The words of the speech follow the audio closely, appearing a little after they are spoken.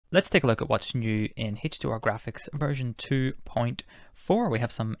let's take a look at what's new in H2R Graphics version 2.4. We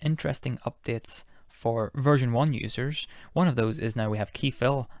have some interesting updates for version 1 users. One of those is now we have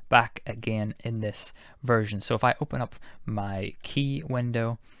KeyFill back again in this version. So if I open up my key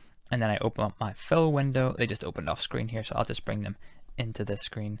window and then I open up my fill window, they just opened off screen here, so I'll just bring them into this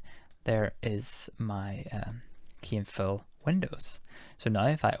screen. There is my key and fill windows. So now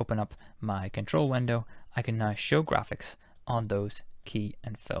if I open up my control window, I can now show graphics on those key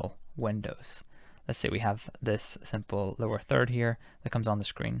and fill windows. Let's say we have this simple lower third here that comes on the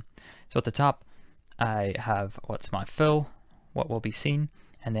screen. So at the top, I have what's my fill, what will be seen,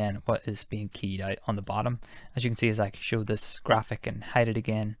 and then what is being keyed out on the bottom. As you can see, as I show this graphic and hide it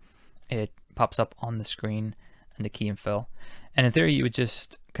again, it pops up on the screen and the key and fill. And in theory, you would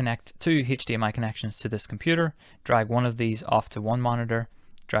just connect two HDMI connections to this computer, drag one of these off to one monitor,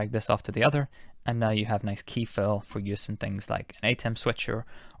 drag this off to the other, and now you have nice key fill for use in things like an ATEM switcher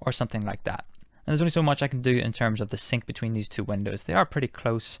or something like that. And there's only so much I can do in terms of the sync between these two windows. They are pretty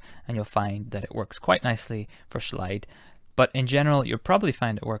close, and you'll find that it works quite nicely for slide. But in general, you'll probably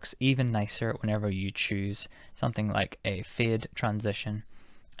find it works even nicer whenever you choose something like a fade transition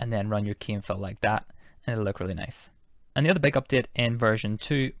and then run your key and fill like that, and it'll look really nice. And the other big update in version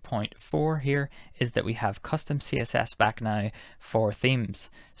 2.4 here is that we have custom CSS back now for themes.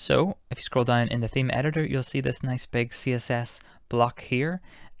 So if you scroll down in the theme editor, you'll see this nice big CSS block here,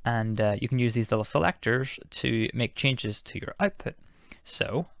 and you can use these little selectors to make changes to your output.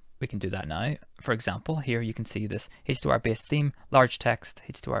 So we can do that now. For example, here you can see this H2R based theme, large text,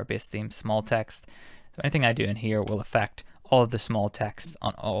 H2R based theme, small text. So anything I do in here will affect all of the small text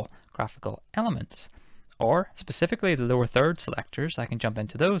on all graphical elements. Or specifically the lower third selectors, I can jump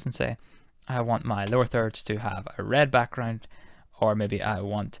into those and say, I want my lower thirds to have a red background, or maybe I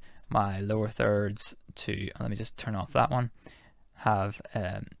want my lower thirds to, let me just turn off that one, have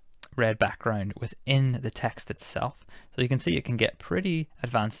red background within the text itself. So you can see it can get pretty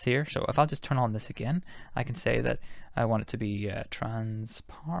advanced here. So if I'll just turn on this again, I can say that I want it to be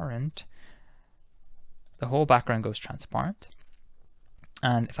transparent. The whole background goes transparent.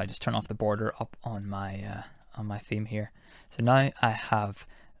 And if I just turn off the border up on my theme here, so now I have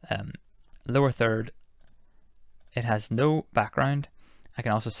lower third. It has no background. I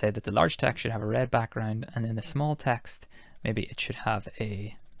can also say that the large text should have a red background, and then the small text, maybe it should have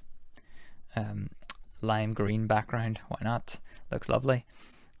a lime green background. Why not? Looks lovely.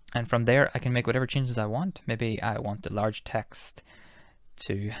 And from there, I can make whatever changes I want. Maybe I want the large text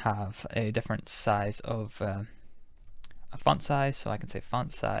to have a different size of a font size, so I can say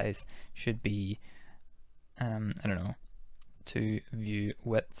font size should be, I don't know, 2 view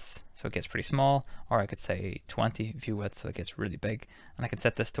widths, so it gets pretty small, or I could say 20 view widths, so it gets really big, and I can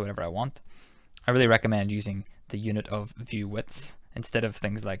set this to whatever I want. I really recommend using the unit of view widths instead of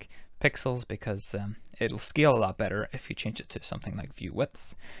things like pixels, because it'll scale a lot better if you change it to something like view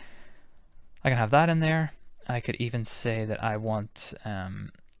widths. I can have that in there. I could even say that I want,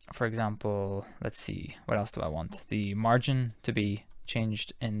 for example, let's see, what else do I want? The margin to be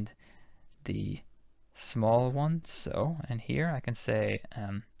changed in the small one. So in here I can say,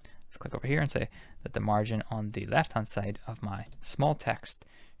 let's click over here and say that the margin on the left hand side of my small text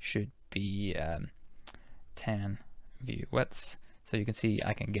should be 10 view widths. So you can see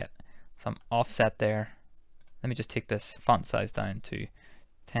I can get some offset there. Let me just take this font size down to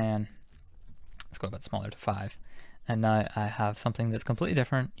 10. Let's go a bit smaller to 5. And now I have something that's completely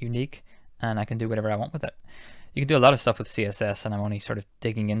different, unique, and I can do whatever I want with it. You can do a lot of stuff with CSS, and I'm only sort of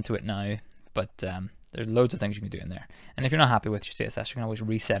digging into it now, but there's loads of things you can do in there. And if you're not happy with your CSS, you can always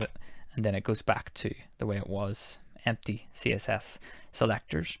reset it, and then it goes back to the way it was, empty CSS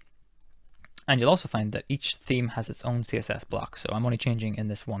selectors. And you'll also find that each theme has its own CSS block, so I'm only changing in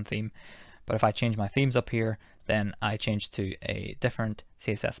this one theme. But if I change my themes up here, then I change to a different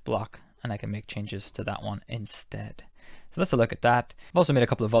CSS block, and I can make changes to that one instead. So let's look at that. I've also made a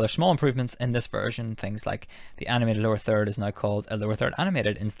couple of other small improvements in this version. Things like the animated lower third is now called a lower third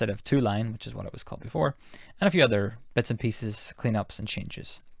animated instead of 2-line, which is what it was called before, and a few other bits and pieces, cleanups and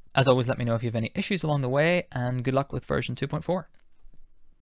changes. As always, let me know if you have any issues along the way, and good luck with version 2.4.